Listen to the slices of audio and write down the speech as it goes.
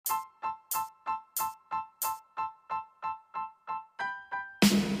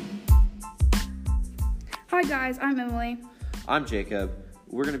Hi guys, I'm Emily. I'm Jacob.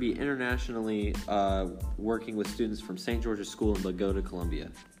 We're going to be internationally working with students from St. George's School in Bogota,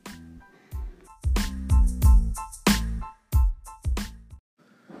 Colombia.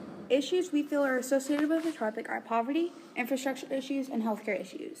 Issues we feel are associated with the topic are poverty, infrastructure issues, and healthcare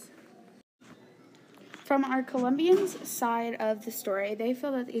issues. From our Colombians' side of the story, they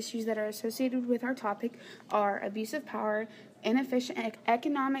feel that the issues that are associated with our topic are abuse of power, inefficient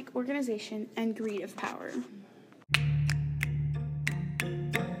economic organization, and greed of power.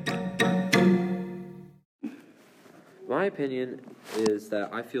 My opinion is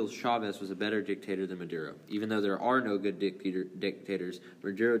that I feel Chavez was a better dictator than Maduro. Even though there are no good dictators,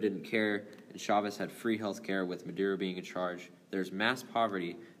 Maduro didn't care, and Chavez had free health care with Maduro being in charge. There's mass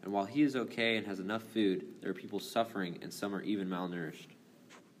poverty, and while he is okay and has enough food, there are people suffering, and some are even malnourished.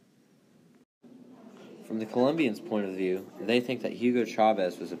 From the Colombians' point of view, they think that Hugo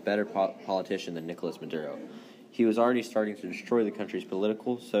Chavez was a better politician than Nicolas Maduro. He was already starting to destroy the country's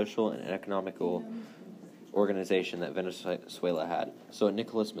political, social, and economical organization that Venezuela had. So what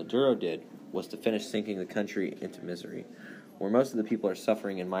Nicolas Maduro did was to finish sinking the country into misery. Where most of the people are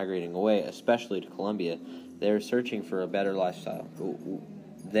suffering and migrating away, especially to Colombia, they are searching for a better lifestyle.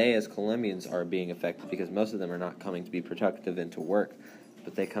 They, as Colombians, are being affected because most of them are not coming to be productive and to work,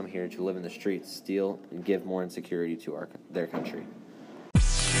 but they come here to live in the streets, steal, and give more insecurity to their country.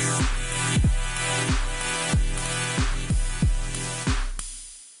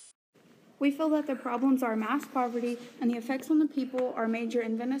 We feel that the problems are mass poverty and the effects on the people are major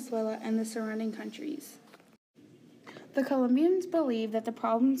in Venezuela and the surrounding countries. The Colombians believe that the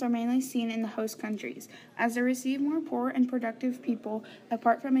problems are mainly seen in the host countries, as they receive more poor and productive people,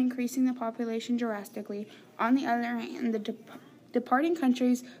 apart from increasing the population drastically. On the other hand, the departing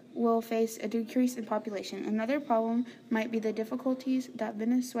countries will face a decrease in population. Another problem might be the difficulties that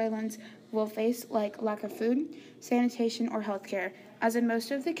Venezuelans will face, like lack of food, sanitation, or health care, as in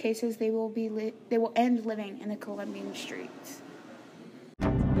most of the cases they will end living in the Colombian streets.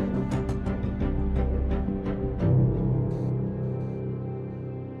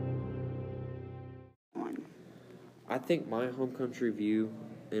 I think my home country view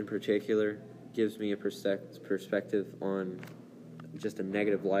in particular gives me a perspective on just a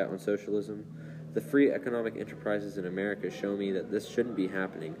negative light on socialism. The free economic enterprises in America show me that this shouldn't be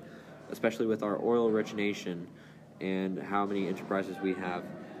happening, especially with our oil-rich nation and how many enterprises we have.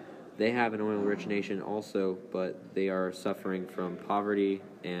 They have an oil-rich nation also, but they are suffering from poverty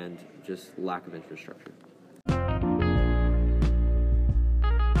and just lack of infrastructure.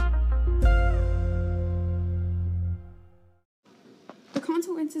 The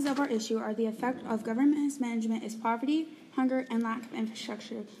consequences of our issue are the effect of government mismanagement is poverty, hunger, and lack of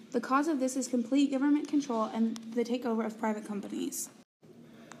infrastructure. The cause of this is complete government control and the takeover of private companies.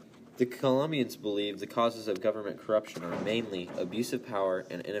 The Colombians believe the causes of government corruption are mainly abuse of power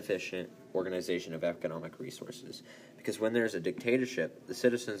and inefficient organization of economic resources. Because when there is a dictatorship, the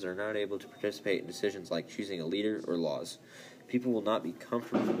citizens are not able to participate in decisions like choosing a leader or laws. People will not be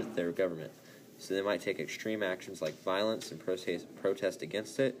comfortable with their government, so they might take extreme actions like violence and protest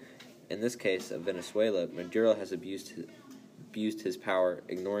against it. In this case of Venezuela, Maduro has abused his power,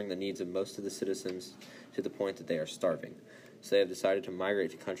 ignoring the needs of most of the citizens to the point that they are starving. So they have decided to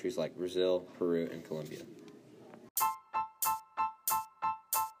migrate to countries like Brazil, Peru, and Colombia.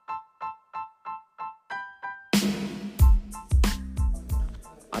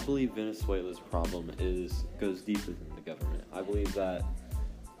 I believe Venezuela's problem goes deeper than the government. I believe that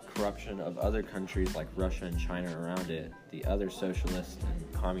corruption of other countries like Russia and China around it, the other socialist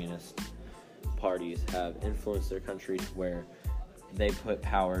and communist parties have influenced their country to where they put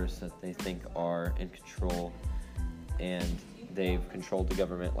powers that they think are in control, and they've controlled the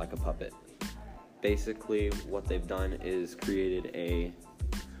government like a puppet. Basically, what they've done is created a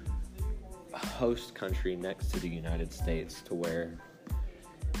host country next to the United States to where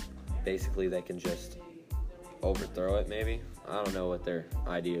basically they can just overthrow it, maybe. I don't know what their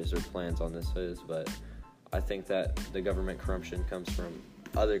ideas or plans on this is, but I think that the government corruption comes from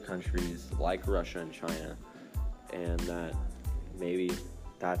other countries like Russia and China, and that maybe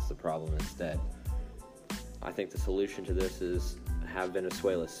that's the problem instead. I think the solution to this is have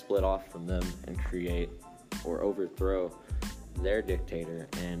Venezuela split off from them and create or overthrow their dictator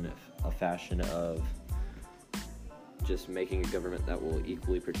in a fashion of just making a government that will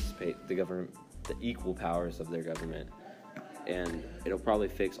equally participate the equal powers of their government, and it'll probably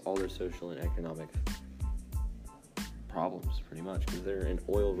fix all their social and economic problems pretty much, because they're an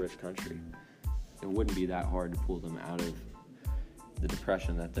oil-rich country. It wouldn't be that hard to pull them out of the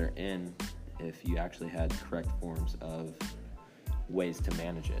depression that they're in if you actually had correct forms of ways to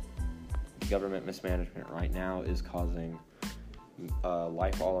manage it. government mismanagement right now is causing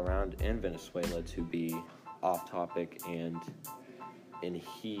life all around in Venezuela to be off topic and in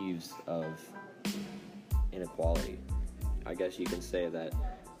heaves of inequality. I guess you can say that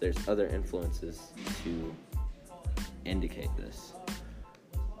there's other influences to indicate this.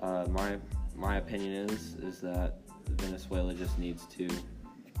 My opinion is that Venezuela just needs to,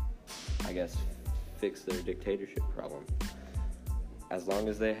 I guess, fix their dictatorship problem. As long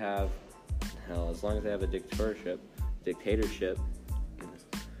as they have a dictatorship,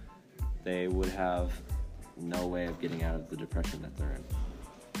 they would have no way of getting out of the depression that they're in.